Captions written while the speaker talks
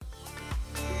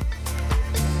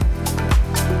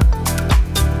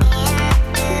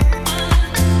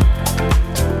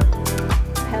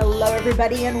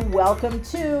everybody, and welcome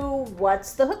to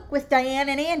What's the Hook with Diane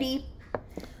and Andy.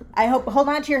 Hold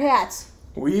on to your hats.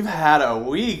 We've had a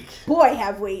week. Boy,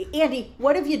 have we. Andy,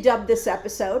 what have you dubbed this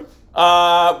episode?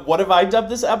 What have I dubbed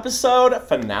this episode?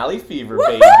 Finale fever,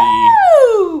 Woo-hoo!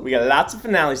 baby. We got lots of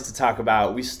finales to talk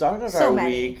about. We started our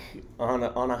week on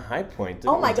a high point,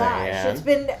 didn't we, Oh my gosh, Diane? it's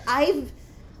been,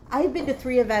 I've been to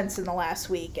 3 events in the last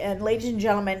week, and ladies and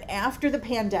gentlemen, after the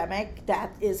pandemic, that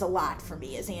is a lot for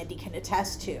me, as Andy can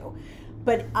attest to.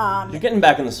 But you're getting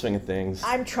back in the swing of things.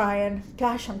 I'm trying.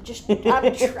 Gosh, I'm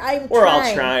trying. We're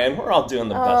all trying. We're all doing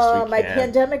the best we can. My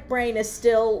pandemic brain is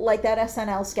still like that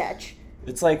SNL sketch.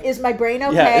 It's like, is my brain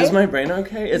okay? Yeah, is my brain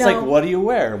okay? It's like, what do you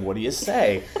wear? What do you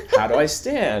say? How do I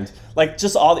stand? Like,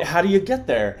 just how do you get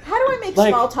there? How do I make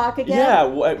small talk again? Yeah,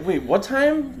 wait, what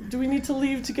time do we need to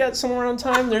leave to get somewhere on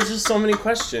time? There's just so many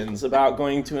questions about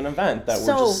going to an event that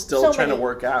we're just still trying to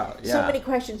work out. Yeah. So many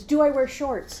questions. Do I wear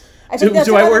shorts?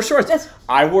 Do I wear shorts?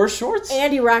 I wore shorts.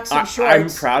 Andy rocks some shorts. I'm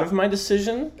proud of my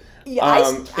decision.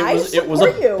 Yeah, it was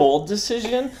a bold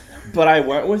decision, but I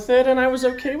went with it and I was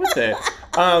okay with it.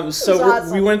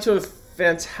 Awesome. We went to a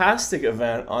fantastic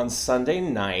event on Sunday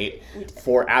night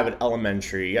for Abbott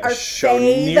Elementary, a show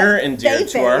near and dear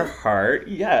to our heart.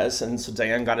 Yes, and so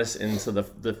Diane got us into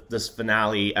this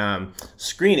finale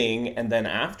screening and then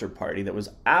after party that was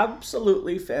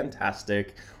absolutely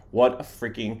fantastic. What a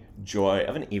freaking joy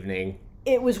of an evening.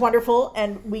 It was wonderful,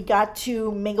 and we got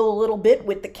to mingle a little bit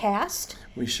with the cast.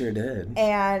 We sure did.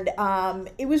 And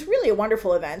it was really a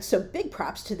wonderful event, so big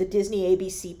props to the Disney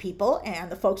ABC people and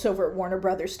the folks over at Warner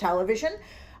Brothers Television.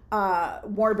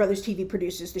 Warner Brothers TV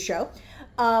produces the show.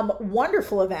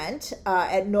 Wonderful event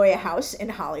at Noya House in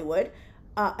Hollywood.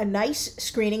 A nice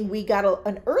screening. We got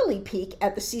an early peek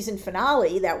at the season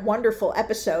finale, that wonderful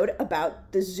episode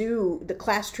about the zoo, the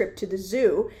class trip to the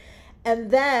zoo. And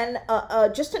then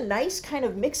just a nice kind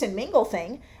of mix and mingle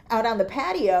thing out on the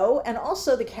patio. And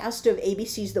also the cast of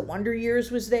ABC's The Wonder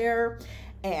Years was there.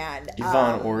 And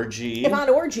Yvonne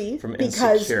Orji from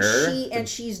Insecure, because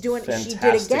she did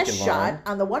a guest shot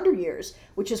on The Wonder Years,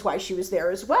 which is why she was there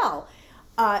as well.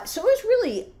 So it was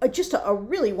really just a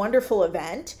really wonderful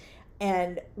event.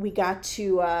 And we got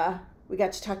to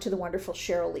talk to the wonderful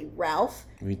Cheryl Lee Ralph.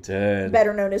 We did.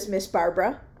 Better known as Miss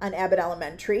Barbara on Abbott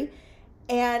Elementary.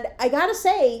 And I gotta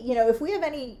say, if we have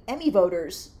any Emmy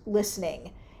voters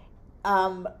listening,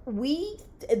 it's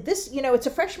a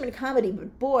freshman comedy,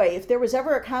 but boy, if there was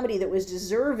ever a comedy that was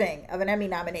deserving of an Emmy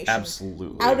nomination,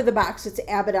 absolutely, out of the box, it's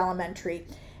Abbott Elementary.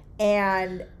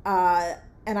 And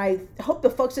I hope the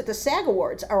folks at the SAG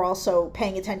Awards are also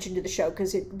paying attention to the show,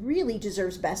 because it really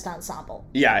deserves Best Ensemble.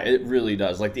 Yeah, it really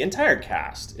does. Like, the entire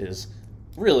cast is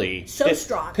really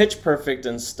strong. Pitch perfect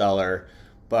and stellar.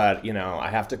 But, I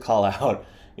have to call out,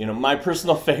 my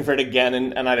personal favorite again,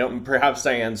 and I don't, perhaps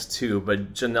Diane's too,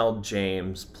 but Janelle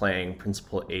James playing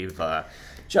Principal Ava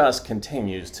just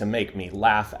continues to make me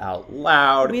laugh out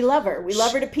loud. We love her. We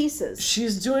love her to pieces.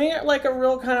 She's doing it like a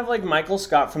real kind of like Michael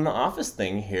Scott from The Office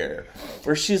thing here,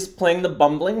 where she's playing the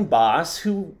bumbling boss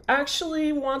who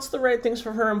actually wants the right things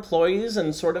for her employees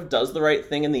and sort of does the right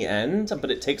thing in the end,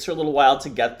 but it takes her a little while to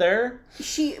get there.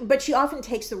 But she often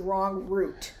takes the wrong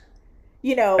route.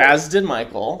 As did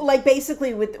Michael. Like,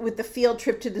 basically with the field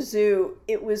trip to the zoo,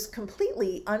 it was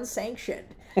completely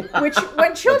unsanctioned. Which,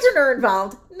 when children are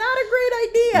involved, not a great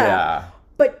idea. Yeah.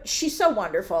 But she's so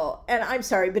wonderful. And I'm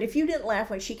sorry, but if you didn't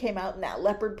laugh when she came out in that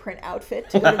leopard print outfit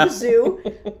to go to the zoo,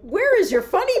 where is your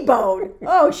funny bone?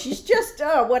 Oh, she's just,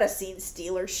 what a scene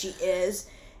stealer she is.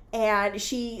 And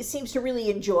she seems to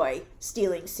really enjoy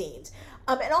stealing scenes.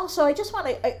 And also, I just want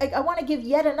to, I want to give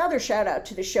yet another shout out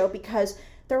to the show, because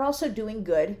they're also doing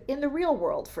good in the real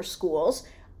world for schools.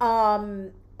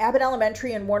 Abbott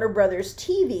Elementary and Warner Brothers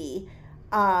TV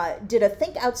did a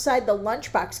Think Outside the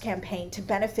Lunchbox campaign to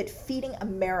benefit Feeding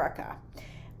America,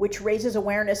 which raises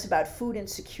awareness about food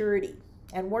insecurity.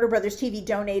 And Warner Brothers TV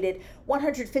donated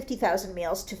 150,000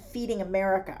 meals to Feeding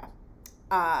America,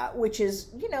 which is,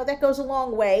 that goes a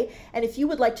long way. And if you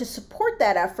would like to support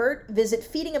that effort, visit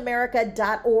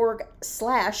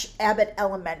feedingamerica.org/Abbott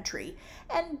Elementary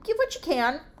and give what you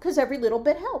can, because every little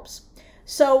bit helps.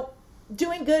 So,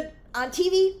 doing good on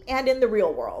TV and in the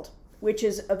real world, which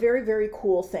is a very, very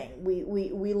cool thing.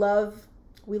 We love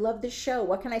this show.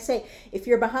 What can I say? If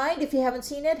you're behind, if you haven't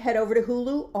seen it, head over to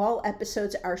Hulu. All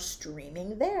episodes are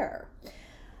streaming there.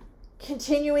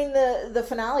 Continuing the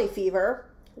finale fever,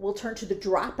 we'll turn to the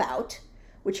Dropout,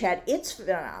 which had its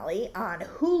finale on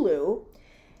Hulu.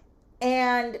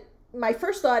 And my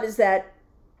first thought is that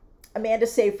Amanda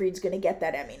Seyfried's going to get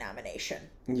that Emmy nomination.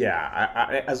 Yeah,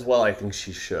 I as well, I think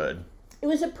she should. It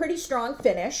was a pretty strong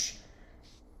finish.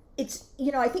 it's,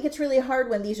 I think it's really hard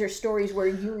when these are stories where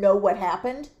you know what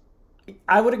happened.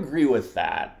 I would agree with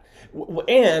that.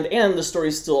 And the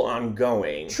story's still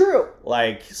ongoing. True.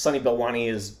 Like, Sonny Belwani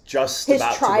is just his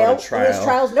about trial, to go to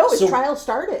trial. His trial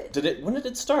started. When did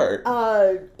it start?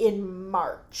 In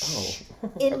March.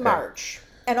 Oh. In March.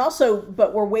 And also,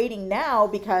 but we're waiting now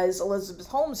because Elizabeth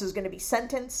Holmes is going to be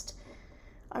sentenced,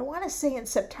 I want to say in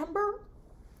September.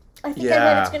 I think I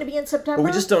read it's going to be in September. But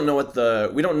we just don't know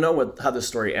how the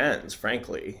story ends,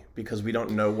 frankly, because we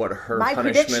don't know what her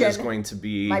punishment is going to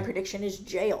be. My prediction is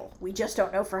jail. We just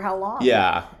don't know for how long.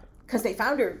 Yeah. Because they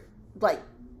found her,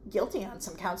 guilty on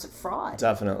some counts of fraud.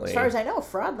 Definitely. As far as I know,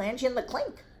 fraud lands you in the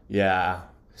clink. Yeah.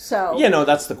 So.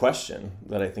 That's the question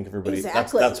that I think everybody.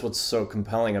 Exactly. That's what's so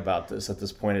compelling about this at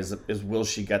this point is will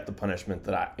she get the punishment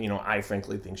that I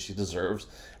frankly think she deserves,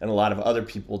 and a lot of other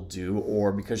people do,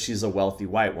 or because she's a wealthy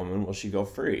white woman, will she go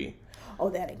free? Oh,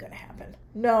 that ain't gonna happen.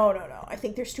 No. I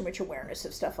think there's too much awareness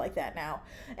of stuff like that now.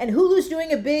 And Hulu's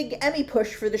doing a big Emmy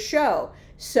push for the show.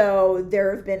 So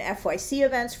there have been FYC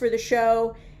events for the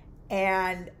show.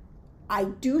 And I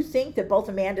do think that both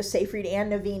Amanda Seyfried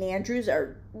and Naveen Andrews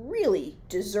are really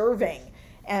deserving.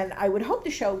 And I would hope the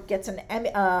show gets an Emmy,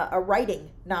 a writing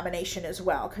nomination as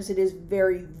well, because it is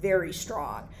very, very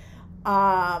strong.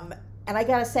 And I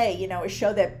gotta say, a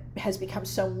show that has become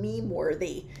so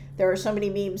meme-worthy. There are so many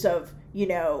memes of,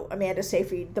 Amanda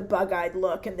Seyfried, the bug-eyed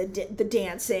look and the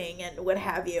dancing and what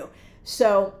have you.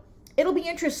 So it'll be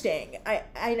interesting.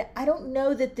 I don't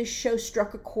know that this show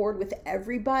struck a chord with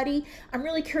everybody. I'm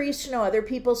really curious to know other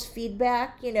people's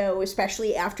feedback,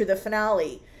 especially after the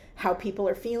finale, how people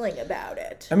are feeling about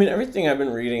it. I mean, everything I've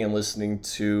been reading and listening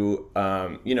to,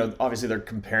 obviously they're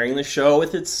comparing the show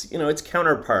with its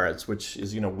counterparts, which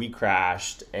is, We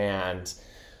Crashed and...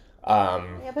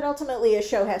 but ultimately a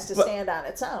show has to stand on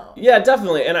its own. Yeah,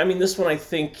 definitely. And I mean, this one I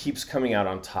think keeps coming out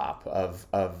on top of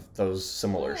those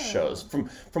similar shows.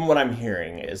 From what I'm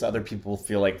hearing is other people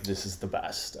feel like this is the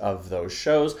best of those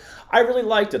shows. I really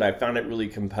liked it. I found it really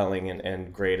compelling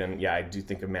and great. And yeah, I do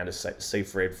think Amanda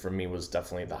Seyfried for me was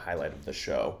definitely the highlight of the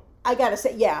show. I gotta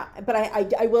say, yeah, but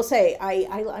I will say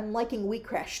I'm liking We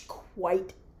Crashed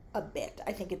quite a bit.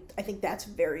 I think that's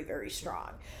very, very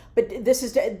strong. But this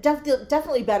is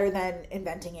definitely better than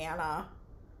Inventing Anna,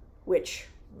 which,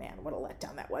 man, what a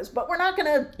letdown that was. But we're not going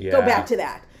to go back to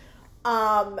that.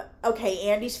 Okay,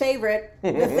 Andy's favorite,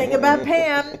 The Thing About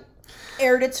Pam,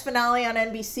 aired its finale on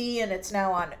NBC, and it's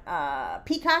now on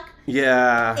Peacock.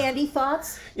 Yeah. Andy,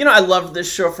 thoughts? I loved this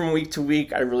show from week to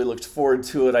week. I really looked forward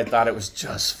to it. I thought it was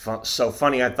just so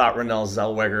funny. I thought Renelle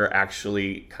Zellweger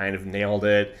actually kind of nailed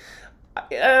it.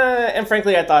 And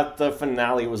frankly, I thought the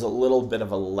finale was a little bit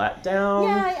of a letdown.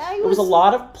 Yeah, it was a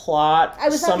lot of plot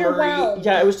summary. Underwhelmed.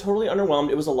 Yeah, I was totally underwhelmed.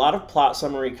 It was a lot of plot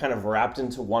summary kind of wrapped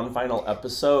into one final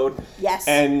episode. Yes.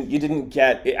 And you didn't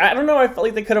get... I don't know, I felt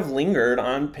like they could have lingered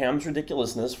on Pam's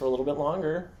ridiculousness for a little bit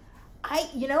longer.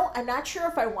 I'm not sure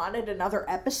if I wanted another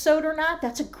episode or not.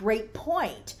 That's a great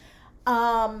point.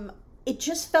 It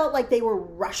just felt like they were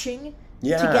rushing to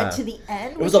get to the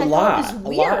end. It was which a I lot. Thought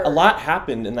was weird. A lot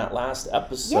happened in that last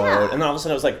episode. Yeah. And then all of a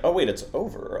sudden I was like, oh, wait, it's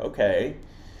over. Okay.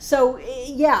 So,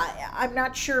 yeah, I'm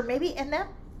not sure. Maybe, and that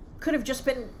could have just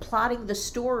been plotting the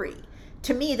story.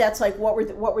 To me, that's like, what were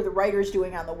the writers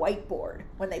doing on the whiteboard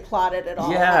when they plotted it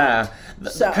all out?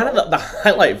 Kind of the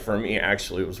highlight for me,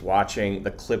 actually, was watching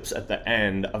the clips at the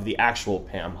end of the actual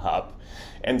Pam Hupp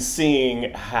and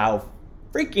seeing how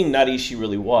freaking nutty she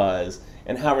really was.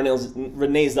 And how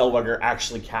Renee Zellweger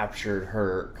actually captured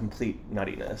her complete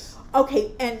nuttiness.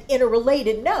 Okay, and in a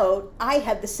related note, I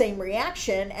had the same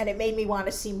reaction, and it made me want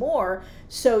to see more.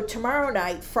 So tomorrow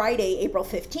night, Friday, April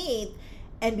 15th,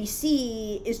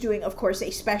 NBC is doing, of course,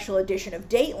 a special edition of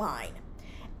Dateline.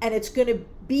 And it's going to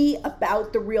be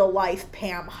about the real-life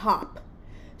Pam Hupp.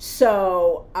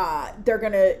 So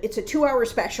it's a 2-hour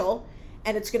special,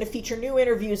 and it's going to feature new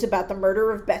interviews about the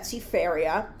murder of Betsy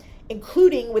Faria,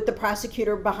 including with the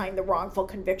prosecutor behind the wrongful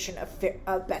conviction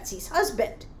of Betsy's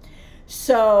husband.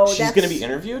 So she's going to be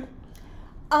interviewed?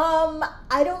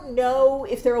 I don't know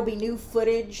if there will be new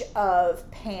footage of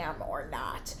Pam or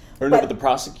not. Or no, but the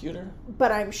prosecutor?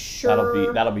 But I'm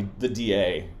sure that'll be the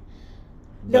DA.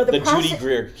 No, the Judy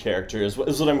Greer character is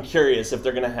what I'm curious if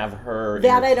they're going to have her.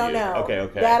 That I don't know. Okay.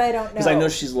 That I don't know. Because I know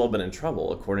she's a little bit in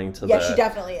trouble according to she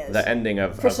definitely is. The ending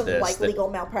of for some this,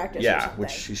 legal malpractice. Yeah, which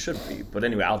she should be. But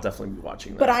anyway, I'll definitely be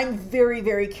watching that. But I'm very,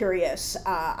 very curious.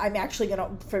 I'm actually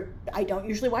going to. I don't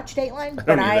usually watch Dateline,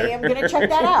 but I am going to check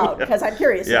that out because I'm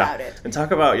curious about it. And talk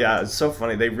about it's so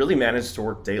funny. They really managed to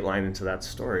work Dateline into that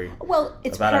story. Well,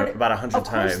 it's about 100 times. Of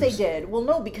course they did. Well,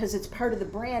 no, because it's part of the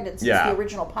brand, and since the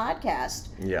original podcast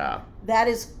Yeah.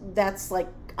 That's like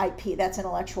IP. That's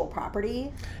intellectual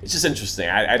property. It's just interesting.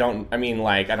 I don't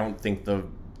think the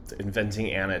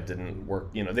inventing Anna didn't work.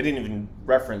 You know, they didn't even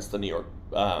reference the New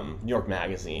York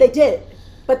Magazine. They did,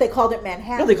 but they called it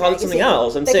Manhattan. No, they called Magazine. it something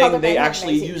else. I'm saying they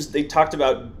actually Magazine. they talked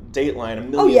about Dateline a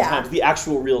million times. The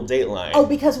actual real Dateline. Oh,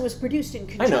 because it was produced in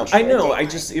conjunction. I know.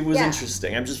 With It was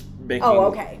interesting. I'm just making. Oh,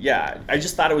 okay. Yeah, I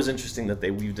just thought it was interesting that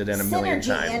they weaved it in a million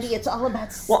times. Synergy, Andy. It's all about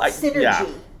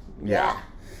synergy. Yeah.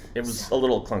 It was a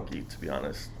little clunky, to be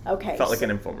honest. Okay. Felt like an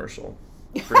infomercial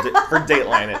for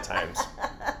Dateline at times.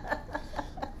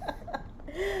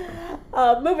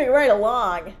 Moving right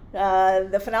along,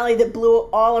 the finale that blew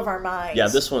all of our minds. Yeah,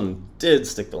 this one did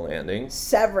stick the landing.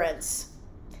 Severance.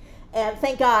 And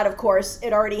thank God, of course,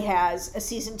 it already has a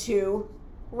season 2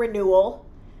 renewal.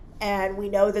 And we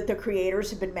know that the creators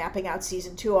have been mapping out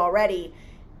season 2 already.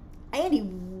 Andy,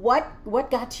 what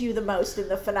got to you the most in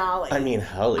the finale? I mean,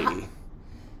 Helly.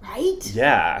 Right?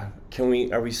 Yeah.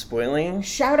 Are we spoiling?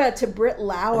 Shout out to Britt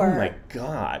Lauer. Oh my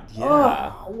God,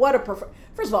 yeah. Oh,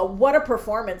 first of all, what a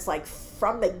performance, like,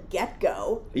 from the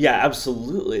get-go. Yeah,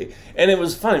 absolutely. And it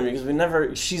was funny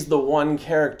because she's the one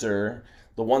character,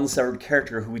 the one severed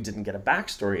character who we didn't get a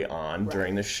backstory on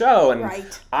during the show. And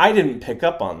I didn't pick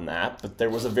up on that, but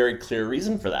there was a very clear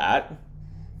reason for that.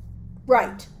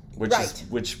 Right.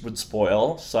 Which would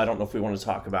spoil, so I don't know if we want to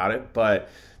talk about it, but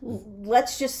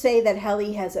let's just say that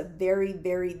Helly has a very,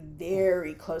 very,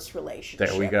 very close relationship.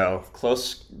 There we go.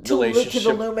 Close relationship. To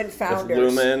the Lumen founders.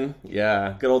 With Lumen,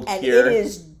 yeah. Good old and Kier. And it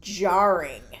is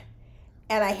jarring.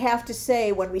 And I have to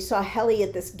say, when we saw Helly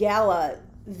at this gala,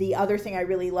 the other thing I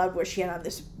really loved was she had on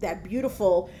that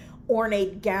beautiful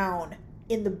ornate gown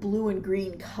in the blue and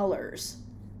green colors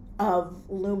of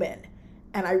Lumen.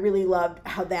 And I really loved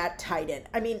how that tied in.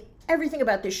 I mean, everything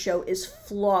about this show is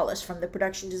flawless, from the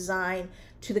production design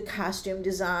to the costume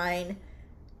design,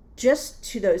 just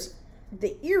to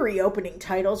the eerie opening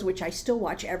titles, which I still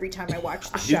watch every time I watch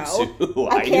the show.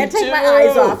 I can't take my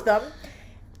eyes off them.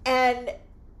 And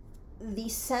the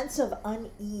sense of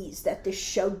unease that this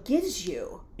show gives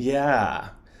you. Yeah.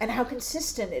 And how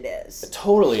consistent it is.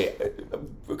 Totally.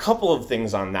 A couple of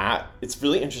things on that. It's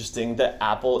really interesting that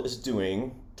Apple is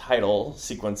doing title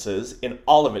sequences in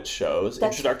all of its shows,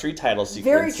 introductory title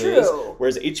sequences. Very true.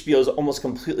 Whereas HBO's almost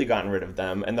completely gotten rid of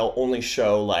them, and they'll only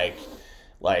show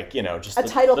just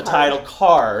the title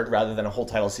card rather than a whole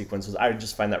title sequence. I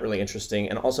just find that really interesting.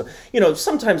 And also,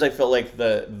 sometimes I feel like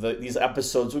these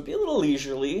episodes would be a little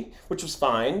leisurely, which was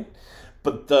fine,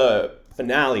 but the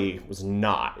finale was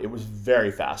not. It was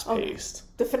very fast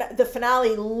paced. The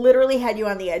finale literally had you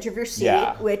on the edge of your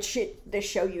seat, which this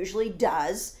show usually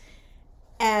does.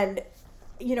 And,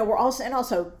 we're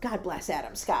also, God bless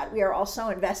Adam Scott, we are also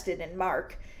invested in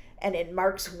Mark and in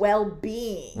Mark's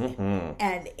well-being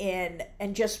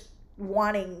and just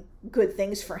wanting good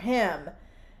things for him.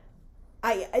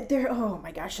 Oh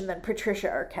my gosh. And then Patricia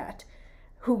Arquette,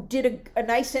 who did a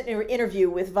nice interview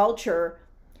with Vulture,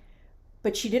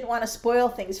 but she didn't want to spoil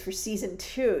things for season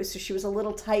 2. So she was a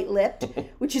little tight-lipped,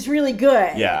 which is really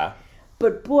good. Yeah.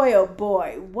 But boy, oh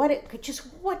boy, what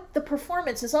the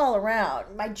performance is all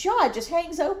around. My jaw just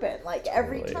hangs open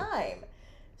every time.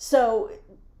 So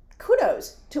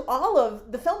kudos to all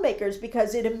of the filmmakers,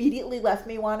 because it immediately left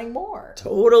me wanting more.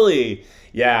 Totally.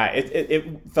 Yeah,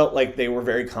 it felt like they were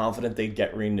very confident they'd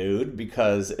get renewed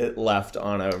because it left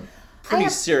on a pretty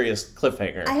serious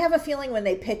cliffhanger. I have a feeling when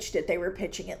they pitched it, they were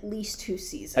pitching at least 2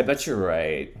 seasons. I bet you're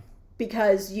right.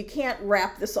 Because you can't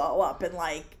wrap this all up in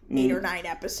 8 or 9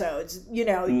 episodes.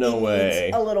 No way.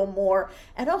 A little more.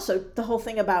 And also the whole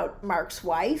thing about Mark's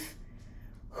wife,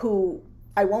 who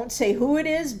I won't say who it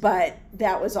is, but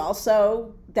I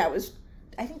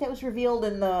think that was revealed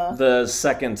in the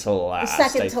second to last.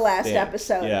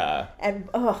 Episode. Yeah. And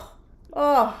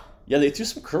yeah, they threw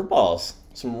some curveballs.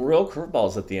 Some real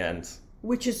curveballs at the end.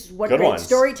 Which is what great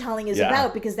storytelling is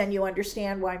about, because then you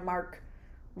understand why Mark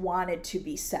wanted to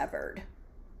be severed.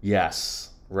 Yes,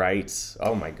 right.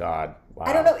 Oh my God. Wow.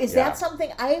 I don't know. Is that something?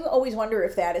 I always wonder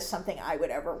if that is something I would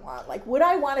ever want. Would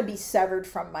I want to be severed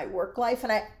from my work life?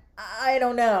 And I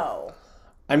don't know.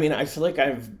 I mean, I feel like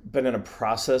I've been in a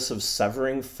process of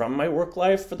severing from my work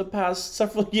life for the past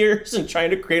several years and trying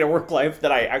to create a work life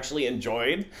that I actually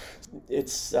enjoyed.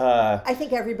 It's I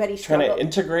think everybody's trying to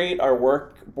integrate our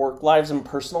work lives and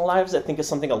personal lives. I think is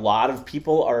something a lot of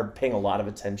people are paying a lot of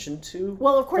attention to.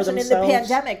 Well, of course, and in the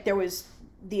pandemic, there was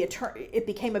it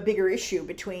became a bigger issue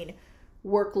between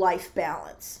work-life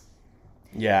balance.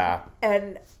 Yeah.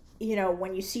 And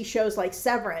when you see shows like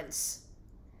Severance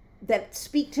that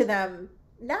speak to them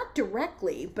not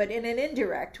directly, but in an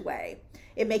indirect way,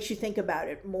 it makes you think about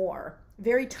it more.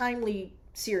 Very timely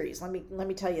series. Let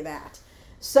me tell you that.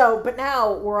 So, but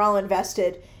now we're all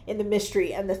invested in the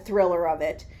mystery and the thriller of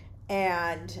it.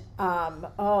 And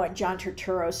and John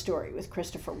Turturro's story with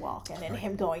Christopher Walken and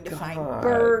him going to find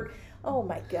Bert. Oh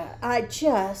my God.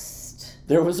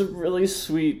 There was a really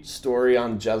sweet story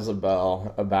on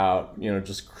Jezebel about,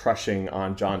 just crushing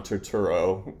on John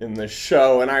Turturro in this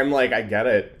show. And I'm like, I get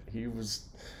it. He was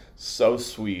so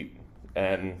sweet.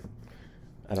 And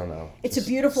I don't know. It's a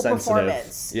beautiful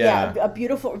performance. Yeah. A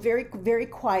beautiful, very, very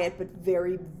quiet, but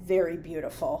very, very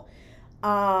beautiful.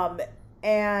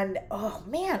 And oh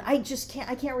man, I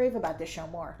can't rave about this show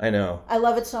more. I know. I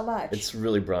love it so much. It's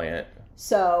really brilliant.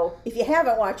 So if you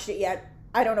haven't watched it yet,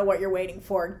 I don't know what you're waiting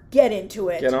for. Get into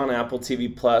it. Get on Apple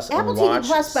TV Plus and watch Apple TV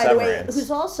Plus, by Severance.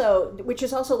 the way, which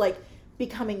is also like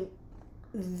becoming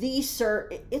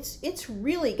it's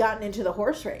really gotten into the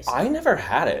horse race. I never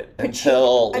had it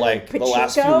until the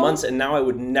last few months, and now I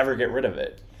would never get rid of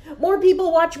it. More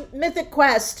people watch Mythic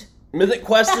Quest. Mythic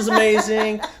Quest is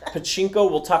amazing. Pachinko,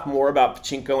 we'll talk more about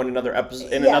Pachinko in another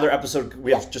episode. Another episode,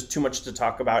 we have just too much to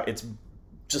talk about. It's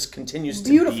just continues to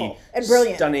beautiful be and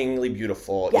brilliant, stunningly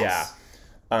beautiful. Yes.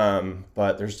 Yeah.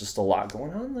 But there's just a lot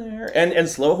going on there. And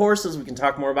Slow Horses, we can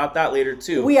talk more about that later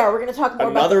too. We are. We're going to talk more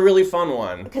about another really fun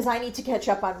one. Because I need to catch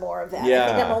up on more of that. Yeah. I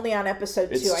think I'm only on episode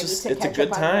 2. I need to catch up on more. It's a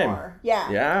good time.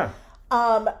 Yeah.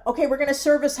 Yeah. Okay, we're going to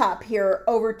service hop here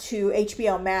over to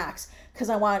HBO Max because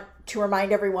I want to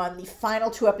remind everyone the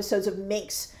final 2 episodes of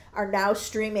Minx are now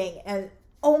streaming. And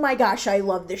oh my gosh, I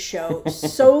love this show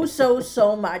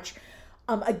so much.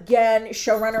 Again,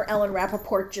 showrunner Ellen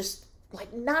Rappaport just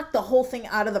knocked the whole thing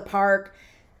out of the park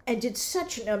and did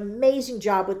such an amazing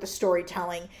job with the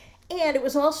storytelling. And it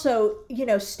was also,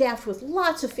 staffed with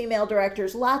lots of female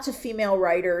directors, lots of female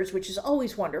writers, which is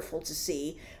always wonderful to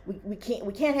see. We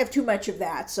can't have too much of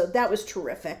that, so that was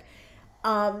terrific.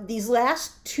 These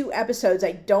last 2 episodes,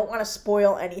 I don't want to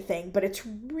spoil anything, but it's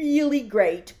really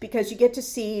great because you get to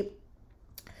see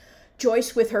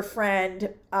Joyce with her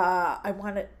friend.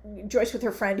 Joyce with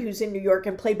her friend who's in New York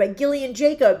and played by Gillian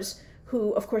Jacobs,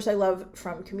 who, of course, I love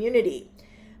from Community.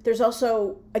 There's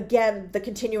also, again, the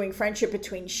continuing friendship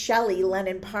between Shelley,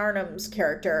 Lennon Parnham's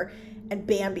character, and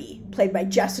Bambi, played by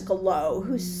Jessica Lowe,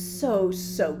 who's so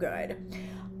good.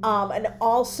 And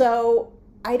also,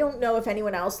 I don't know if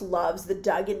anyone else loves the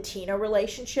Doug and Tina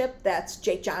relationship. That's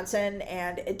Jake Johnson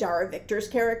and Idara Victor's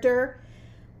character.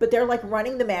 But they're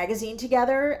running the magazine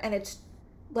together, and it's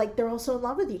they're also in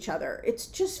love with each other. It's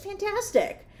just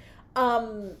fantastic.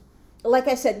 Like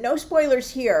I said, no spoilers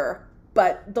here,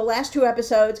 but the last 2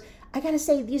 episodes, I gotta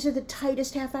say, these are the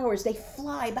tightest half hours. They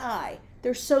fly by.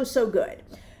 They're so good.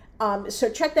 So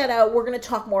check that out. We're going to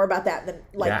talk more about that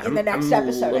in the next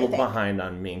episode, I'm a little behind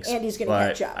on Minx. Andy's going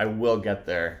to catch up. I will get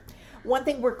there. One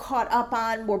thing we're both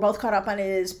caught up on,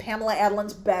 is Pamela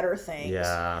Adlin's Better Things.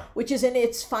 Yeah. Which is in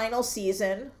its final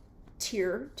season.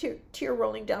 Tear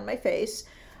rolling down my face.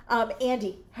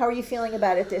 Andy, how are you feeling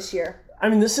about it this year? I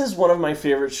mean, this is one of my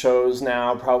favorite shows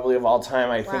now, probably of all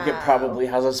time. I think it probably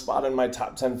has a spot in my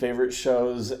top 10 favorite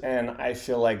shows, and I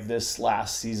feel like this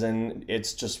last season,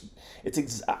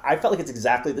 I felt like it's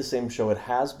exactly the same show it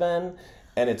has been,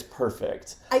 and it's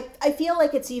perfect. I feel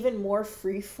like it's even more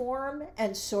freeform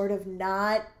and sort of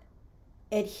not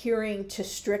adhering to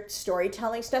strict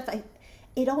storytelling stuff.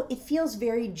 It feels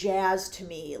very jazz to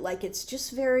me. It's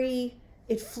just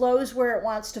it flows where it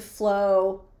wants to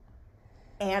flow.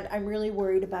 And I'm really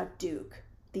worried about Duke,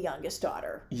 the youngest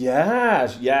daughter. Yeah,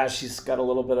 she's got a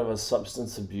little bit of a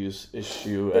substance abuse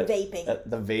issue. The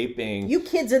vaping. You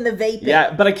kids in the vaping.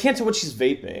 Yeah, but I can't tell what she's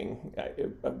vaping.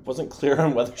 I wasn't clear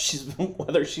on whether she's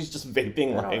just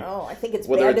vaping. I don't know. I think it's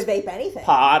bad to vape anything.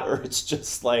 Pot, or it's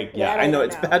just I know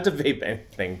it's bad to vape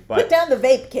anything. But put down the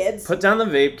vape, kids. Put down the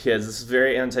vape, kids. This is a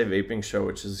very anti-vaping show,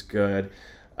 which is good.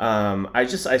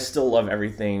 I still love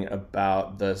everything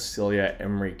about the Celia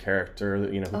Emery character,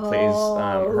 who plays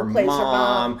her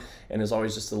mom, and is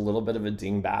always just a little bit of a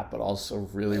dingbat, but also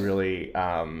really, really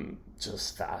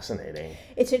just fascinating.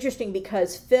 It's interesting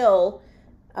because Phil,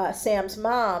 Sam's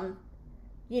mom,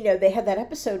 they had that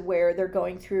episode where they're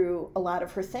going through a lot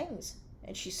of her things,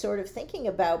 and she's sort of thinking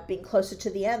about being closer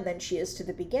to the end than she is to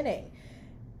the beginning.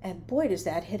 And boy, does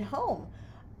that hit home.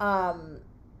 And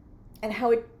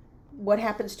what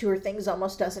happens to her things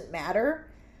almost doesn't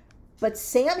matter. But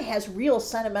Sam has real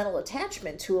sentimental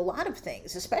attachment to a lot of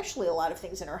things, especially a lot of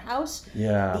things in her house.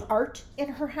 Yeah. The art in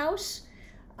her house.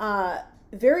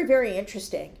 Very, very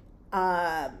interesting.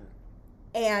 And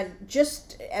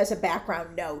just as a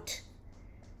background note,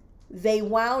 they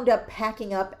wound up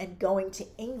packing up and going to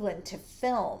England to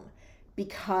film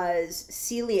because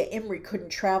Celia Imrie couldn't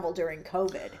travel during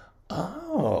COVID.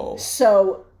 Oh.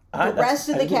 So the rest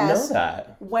of the cast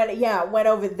went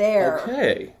over there.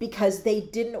 Okay. Because they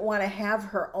didn't want to have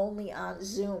her only on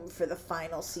Zoom for the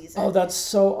final season. Oh, that's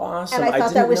so awesome. And I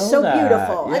thought that was so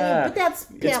beautiful. Yeah. But that's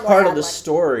Pamela it's part of the Adlon.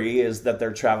 Story is that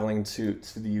they're traveling to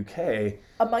the UK.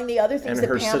 Among the other things that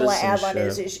Pamela Adlon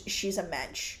is she's a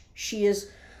mensch. She is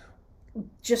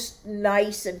just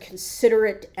nice and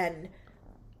considerate and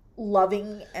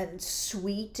loving and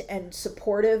sweet and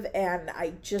supportive, and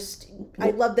I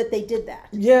love that they did that.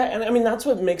 Yeah, and I mean that's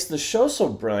what makes the show so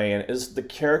brilliant is the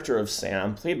character of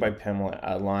Sam, played by Pamela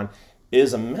Adlon,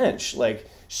 is a mensch. Like,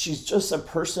 she's just a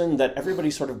person that everybody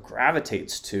sort of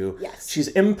gravitates to. Yes. She's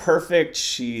imperfect,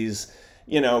 she's,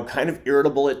 kind of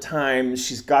irritable at times,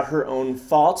 she's got her own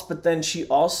faults, but then she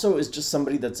also is just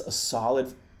somebody that's a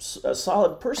solid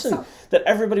person that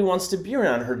everybody wants to be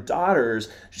around. Her daughters,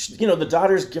 the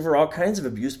daughters give her all kinds of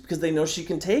abuse because they know she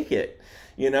can take it,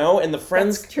 and the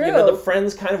friends, the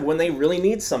friends kind of, when they really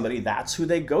need somebody, that's who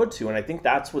they go to. And I think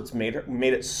that's what's made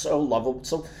it so lovable,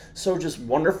 so just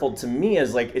wonderful to me,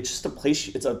 is like, it's just a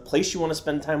place you want to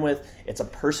spend time with. It's a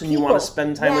person you want to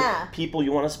spend time with, people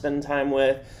you want to spend time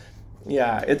with.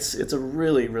 Yeah, it's a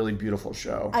really, really beautiful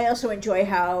show. I also enjoy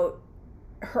how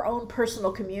her own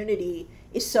personal community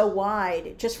is so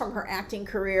wide, just from her acting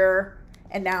career,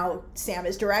 and now Sam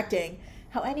is directing,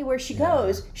 how anywhere she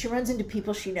goes, she runs into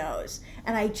people she knows.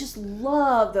 And I just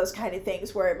love those kind of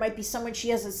things where it might be someone she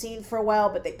hasn't seen for a while,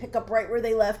 but they pick up right where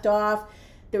they left off.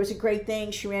 There was a great thing.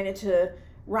 She ran into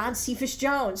Ron Cephas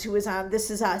Jones, who was on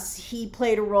This Is Us. He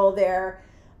played a role there.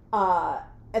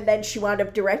 And then she wound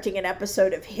up directing an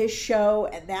episode of his show,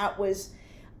 and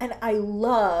I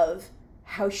love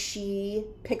how she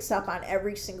picks up on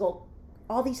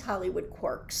all these Hollywood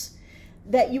quirks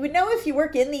that you would know if you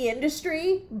work in the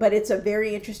industry, but it's a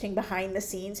very interesting behind the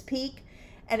scenes peek.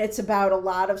 And it's about a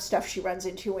lot of stuff she runs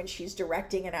into when she's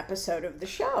directing an episode of the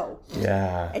show.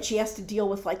 Yeah. And she has to deal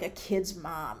with like a kid's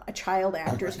mom, a child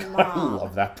actor's mom. I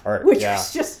love that part. Which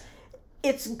is just,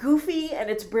 it's goofy and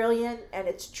it's brilliant and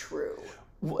it's true.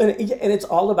 And it's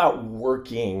all about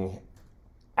working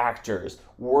actors,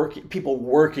 people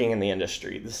working in the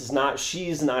industry.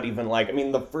 She's not even like, I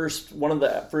mean, one of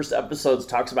the first episodes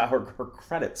talks about her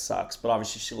credit sucks, but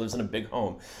obviously she lives in a big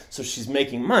home, so she's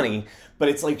making money, but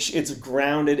it's like, it's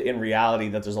grounded in reality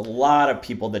that there's a lot of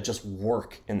people that just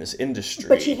work in this industry.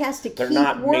 But she has to keep working. They're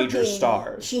not major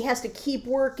stars. She has to keep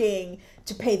working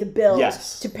to pay the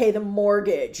bills, to pay the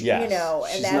mortgage, and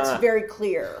that's very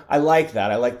clear. I like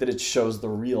that. I like that it shows the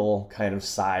real kind of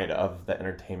side of the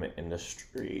entertainment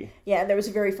industry. Yeah, and there was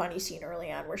a very funny scene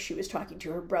early on where she was talking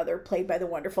to her brother, played by the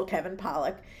wonderful Kevin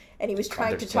Pollak, and he was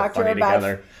trying to talk to her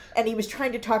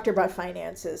about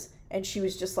finances, and she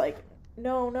was just like,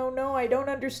 no, I don't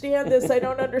understand this. I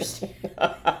don't understand.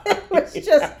 It was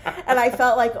just, and I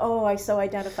felt like, I so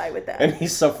identify with that. And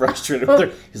he's so frustrated with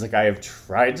her. He's like, I have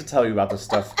tried to tell you about this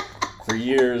stuff for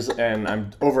years, and I'm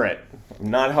over it.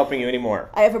 I'm not helping you anymore.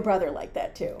 I have a brother like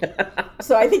that, too.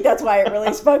 So I think that's why it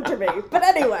really spoke to me. But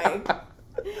anyway,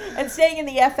 and staying in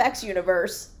the FX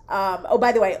universe,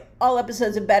 by the way, all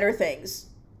episodes of Better Things,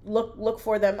 look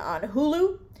for them on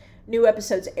Hulu. New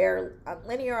episodes air on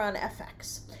linear on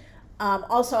FX.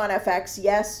 Also on FX,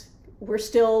 yes, we're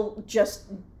still just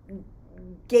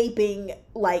gaping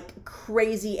like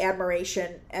crazy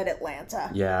admiration at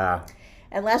Atlanta. Yeah.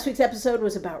 And last week's episode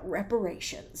was about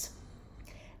reparations.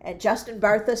 And Justin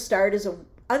Bartha starred as an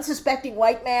unsuspecting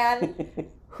white man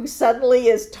who suddenly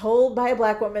is told by a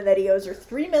black woman that he owes her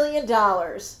 $3 million.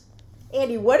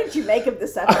 Andy, what did you make of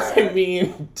this episode? I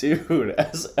mean, dude,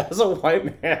 as a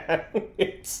white man,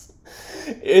 it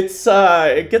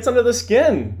gets under the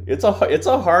skin. This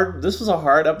was a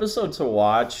hard episode to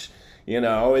watch.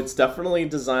 It's definitely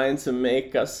designed to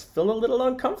make us feel a little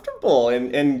uncomfortable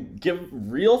and give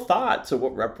real thought to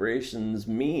what reparations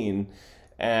mean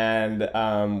and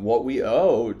what we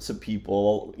owe to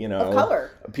people, of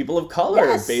color. People of color,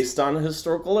 yes. Based on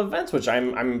historical events, which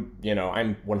I'm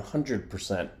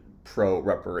 100% pro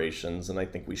reparations, and I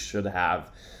think we should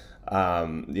have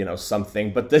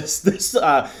something, but this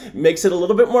makes it a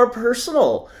little bit more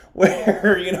personal,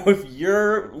 where if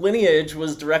your lineage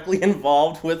was directly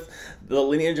involved with the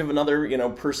lineage of another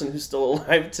person who's still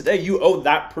alive today, you owe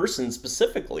that person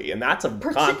specifically, and that's a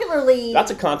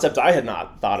concept I had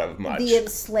not thought of much. The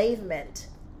enslavement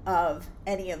of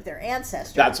any of their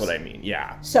ancestors. That's what I mean.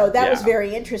 Yeah. So that was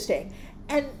very interesting.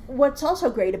 And what's also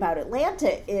great about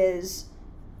Atlanta is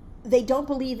they don't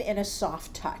believe in a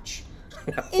soft touch.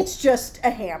 No. It's just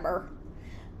a hammer.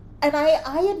 And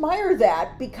I admire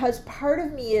that, because part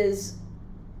of me is,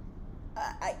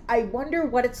 I wonder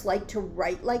what it's like to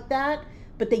write like that,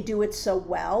 but they do it so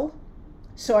well.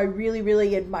 So I really,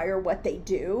 really admire what they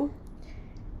do.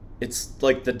 It's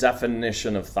like the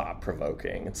definition of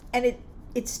thought-provoking. And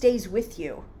it stays with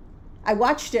you. I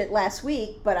watched it last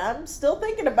week, but I'm still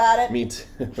thinking about it. Me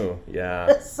too,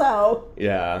 yeah. So.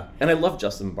 Yeah. And I love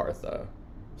Justin Bartha.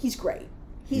 He's great.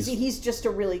 He's just a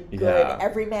really good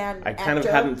everyman actor. I kind of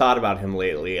hadn't thought about him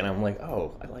lately, and I'm like,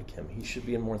 oh, I like him. He should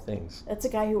be in more things. That's a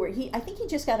guy I think he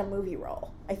just got a movie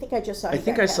role. I think I just saw. I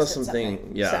think I saw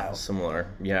something similar.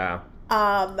 Yeah.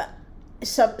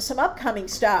 Some upcoming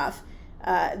stuff.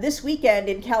 This weekend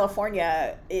in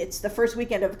California, it's the first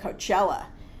weekend of Coachella.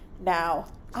 Now,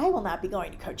 I will not be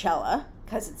going to Coachella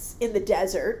because it's in the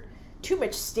desert. Too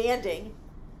much standing.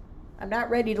 I'm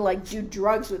not ready to do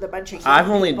drugs with a bunch of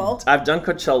people. I've done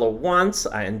Coachella once.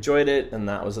 I enjoyed it, and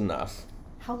that was enough.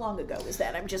 How long ago was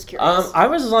that? I'm just curious. I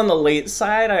was on the late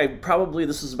side.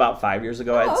 This was about 5 years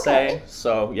ago, I'd say.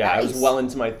 So yeah, nice. I was well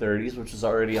into my 30s, which is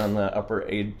already on the upper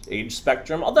age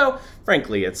spectrum. Although,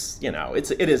 frankly, it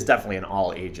is definitely an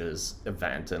all ages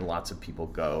event, and lots of people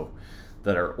go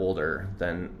that are older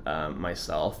than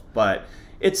myself. But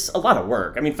it's a lot of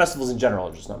work. I mean, festivals in general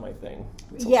are just not my thing.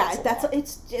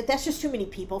 That's just too many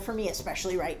people for me,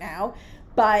 especially right now.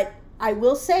 But I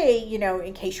will say,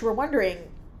 in case you were wondering,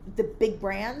 the big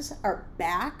brands are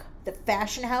back. The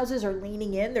fashion houses are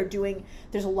leaning in.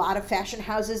 There's a lot of fashion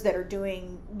houses that are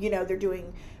doing, they're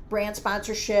doing brand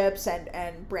sponsorships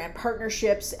and brand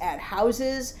partnerships at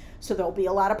houses. So there'll be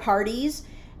a lot of parties.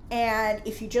 And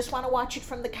if you just want to watch it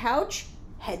from the couch,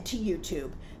 head to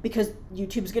YouTube, because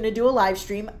YouTube's going to do a live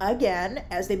stream again,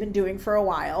 as they've been doing for a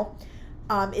while.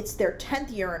 It's their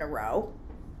 10th year in a row.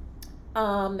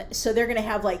 So they're going to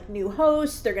have new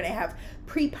hosts. They're going to have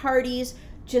pre-parties.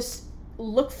 Just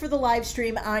look for the live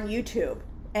stream on YouTube,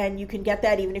 and you can get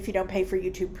that even if you don't pay for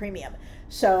YouTube Premium.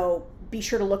 So be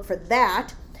sure to look for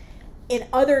that. In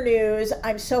other news,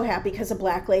 I'm so happy because the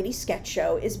Black Lady Sketch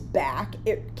Show is back.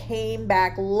 It came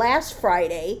back last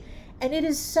Friday, and it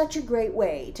is such a great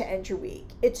way to end your week.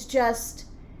 It's just,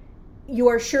 you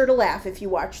are sure to laugh if you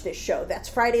watch this show. That's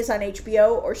Fridays on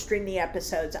HBO, or stream the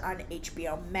episodes on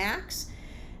HBO Max.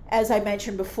 As I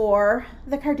mentioned before,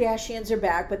 the Kardashians are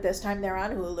back, but this time they're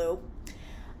on Hulu.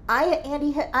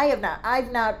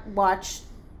 I've not watched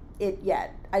it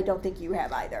yet. I don't think you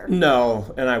have either.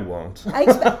 No, and I won't.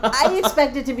 I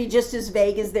expect it to be just as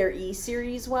vague as their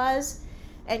E-series was.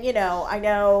 And,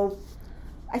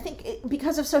 I think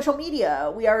because of social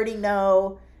media, we already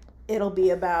know it'll be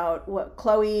about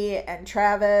Khloe and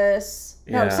Travis.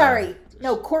 Yeah.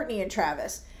 No, Courtney and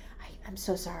Travis. I'm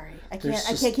so sorry. I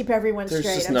can't keep everyone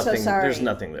straight. I'm so sorry. There's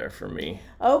nothing there for me.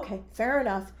 Okay, fair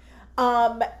enough.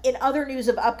 In other news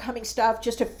of upcoming stuff,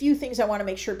 just a few things I want to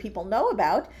make sure people know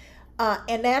about.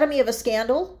 Anatomy of a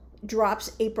Scandal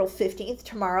drops April 15th,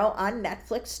 tomorrow, on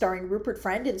Netflix, starring Rupert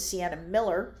Friend and Sienna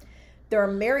Miller. They're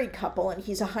a married couple, and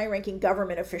he's a high-ranking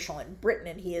government official in Britain,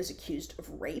 and he is accused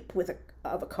of rape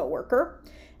of a coworker.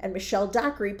 And Michelle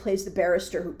Dockery plays the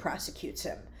barrister who prosecutes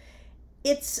him.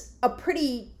 It's a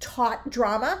pretty taut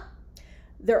drama.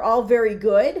 They're all very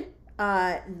good.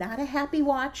 Not a happy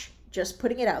watch. Just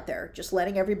putting it out there. Just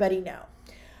letting everybody know.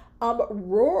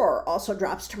 Roar also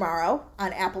drops tomorrow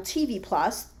on Apple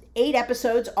TV+. 8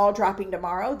 episodes, all dropping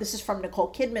tomorrow. This is from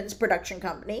Nicole Kidman's production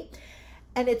company.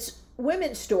 And it's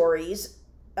women's stories.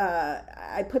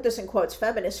 I put this in quotes,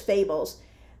 feminist fables.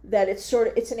 That it's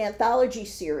an anthology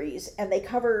series, and they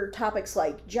cover topics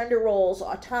like gender roles,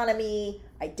 autonomy,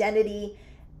 identity,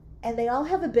 and they all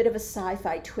have a bit of a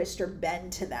sci-fi twist or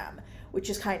bend to them,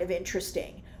 which is kind of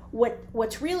interesting.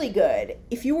 What's really good,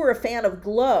 if you were a fan of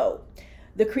Glow,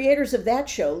 the creators of that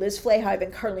show, Liz Flahive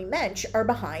and Carly Mensch, are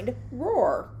behind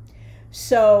Roar.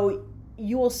 So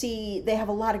you will see they have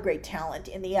a lot of great talent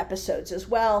in the episodes as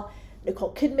well.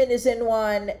 Nicole Kidman is in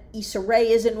one, Issa Rae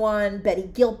is in one, Betty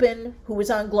Gilpin, who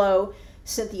was on Glow,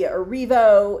 Cynthia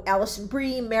Erivo, Alison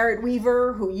Brie, Merritt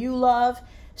Weaver, who you love.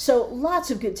 So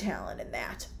lots of good talent in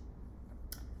that.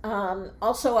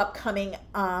 Also upcoming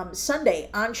Sunday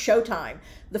on Showtime,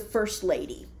 The First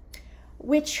Lady,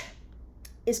 which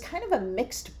is kind of a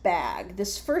mixed bag.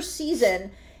 This first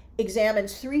season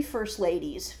examines 3 first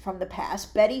ladies from the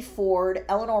past: Betty Ford,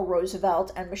 Eleanor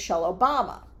Roosevelt, and Michelle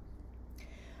Obama.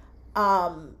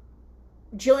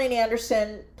 Gillian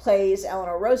Anderson plays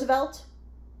Eleanor Roosevelt.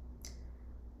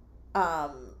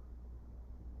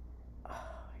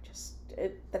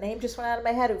 The name just went out of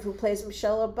my head of who plays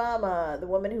Michelle Obama, the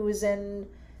woman who was in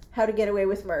How to Get Away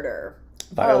with Murder.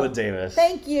 Viola Davis.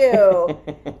 Thank you.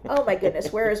 Oh my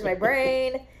goodness, where is my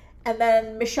brain? And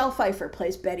then Michelle Pfeiffer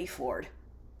plays Betty Ford.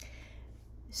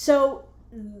 So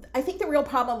I think the real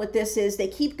problem with this is they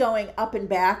keep going up and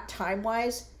back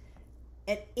time-wise,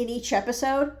 in each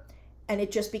episode, and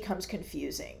it just becomes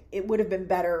confusing. It would have been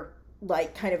better,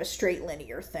 like, kind of a straight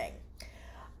linear thing.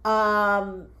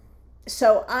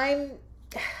 So I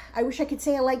wish I could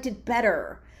say I liked it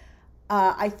better.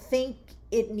 I think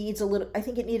it needed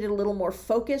a little more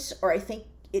focus, or I think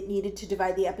it needed to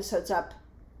divide the episodes up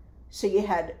so you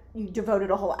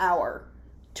devoted a whole hour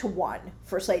to one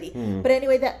First Lady. But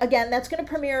anyway, that's going to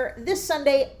premiere this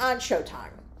Sunday on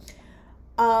Showtime.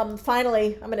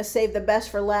 Finally, I'm going to save the best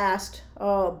for last.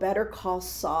 Oh, Better Call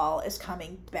Saul is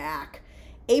coming back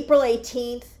April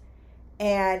 18th.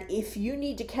 And if you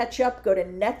need to catch up, go to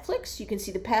Netflix. You can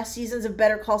see the past seasons of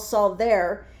Better Call Saul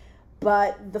there.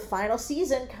 But the final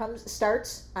season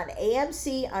starts on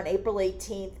AMC on April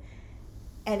 18th.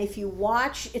 And if you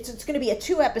watch, it's going to be a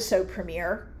 2-episode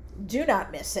premiere. Do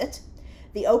not miss it.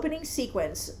 The opening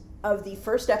sequence of the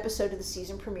first episode of the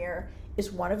season premiere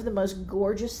is one of the most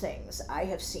gorgeous things I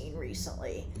have seen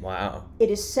recently. Wow. It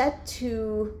is set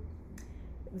to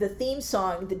the theme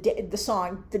song, the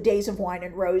song The Days of Wine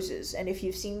and Roses. And if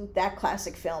you've seen that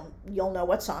classic film, you'll know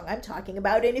what song I'm talking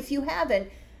about. And if you haven't,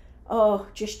 oh,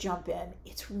 just jump in.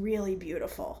 It's really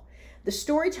beautiful. The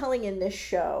storytelling in this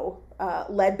show,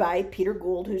 led by Peter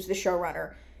Gould, who's the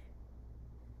showrunner,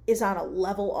 is on a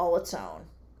level all its own.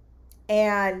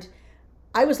 And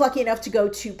I was lucky enough to go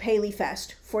to Paley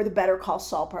Fest for the Better Call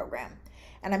Saul program.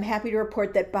 And I'm happy to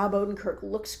report that Bob Odenkirk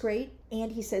looks great, and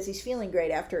he says he's feeling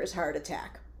great after his heart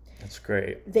attack. That's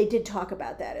great. They did talk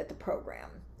about that at the program.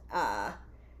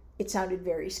 It sounded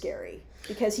very scary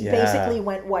because he basically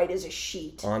went white as a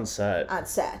sheet. On set.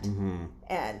 Mm-hmm.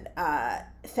 And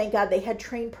thank God they had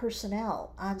trained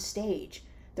personnel on stage.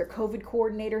 Their COVID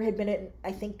coordinator had been,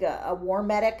 I think, a war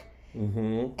medic.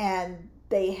 Mm-hmm. And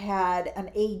they had an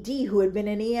AD who had been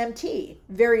an EMT.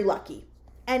 Very lucky.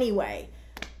 Anyway,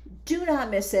 do not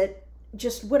miss it.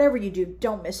 Just whatever you do,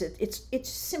 don't miss it. It's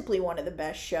simply one of the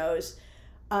best shows.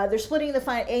 They're splitting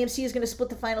AMC is going to split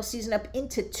the final season up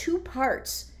into 2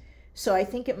 parts. So I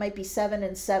think it might be 7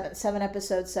 and 7. 7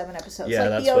 episodes, 7 episodes. Yeah,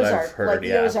 like that's the what Ozark, I've heard. like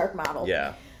the Ozark model.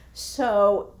 Yeah.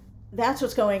 So that's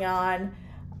what's going on.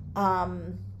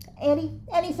 Andy,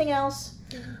 anything else?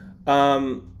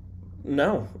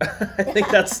 No. I think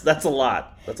that's a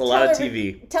lot. That's a lot of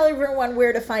TV. Tell everyone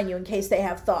where to find you in case they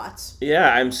have thoughts.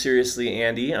 Yeah, I'm Seriously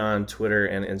Andy on Twitter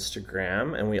and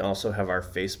Instagram. And we also have our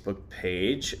Facebook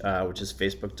page, which is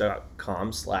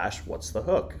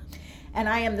facebook.com/whatsthehook. And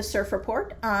I am the Surf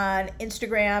Report on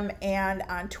Instagram and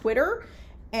on Twitter.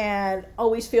 And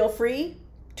always feel free,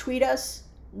 tweet us,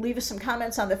 leave us some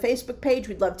comments on the Facebook page.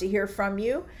 We'd love to hear from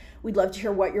you. We'd love to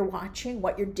hear what you're watching,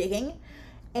 what you're digging.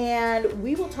 And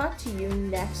we will talk to you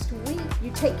next week.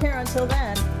 You take care until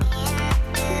then.